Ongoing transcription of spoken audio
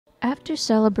After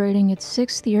celebrating its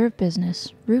 6th year of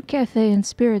business, Root Cafe and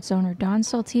Spirits owner Don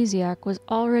Soltysiak was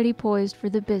already poised for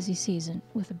the busy season,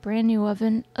 with a brand new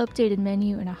oven, updated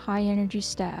menu, and a high-energy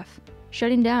staff.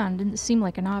 Shutting down didn't seem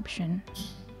like an option.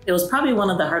 It was probably one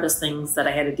of the hardest things that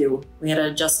I had to do. We had to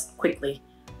adjust quickly.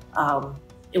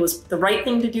 It was the right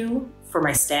thing to do for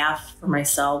my staff, for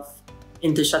myself,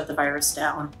 and to shut the virus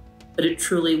down. But it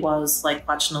truly was like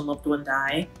watching a loved one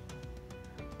die.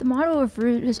 The motto of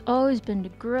Root has always been to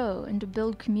grow and to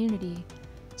build community.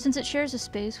 Since it shares a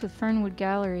space with Fernwood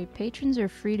Gallery, patrons are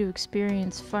free to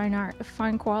experience fine art of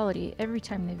fine quality every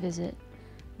time they visit.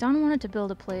 Don wanted to build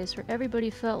a place where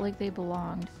everybody felt like they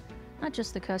belonged. Not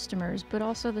just the customers, but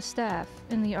also the staff,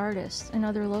 and the artists, and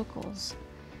other locals.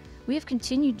 We have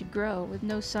continued to grow with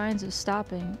no signs of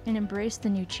stopping, and embrace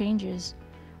the new changes.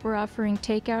 We're offering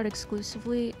takeout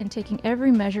exclusively, and taking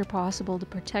every measure possible to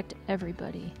protect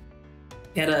everybody.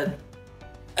 We had to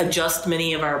adjust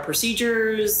many of our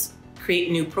procedures,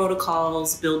 create new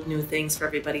protocols, build new things for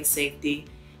everybody's safety,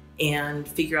 and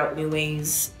figure out new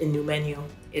ways and new menu.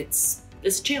 It's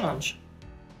a challenge.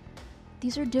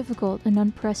 These are difficult and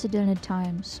unprecedented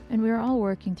times, and we are all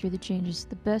working through the changes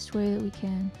the best way that we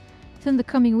can. Within the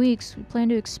coming weeks, we plan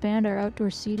to expand our outdoor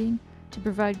seating, to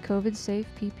provide COVID-safe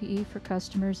PPE for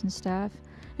customers and staff,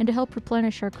 and to help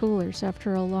replenish our coolers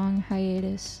after a long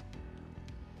hiatus.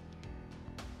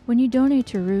 When you donate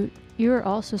to Root, you are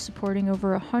also supporting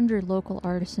over 100 local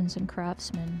artisans and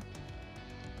craftsmen.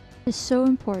 It is so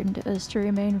important to us to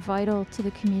remain vital to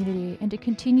the community and to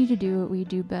continue to do what we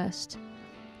do best.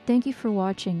 Thank you for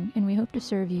watching, and we hope to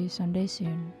serve you someday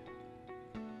soon.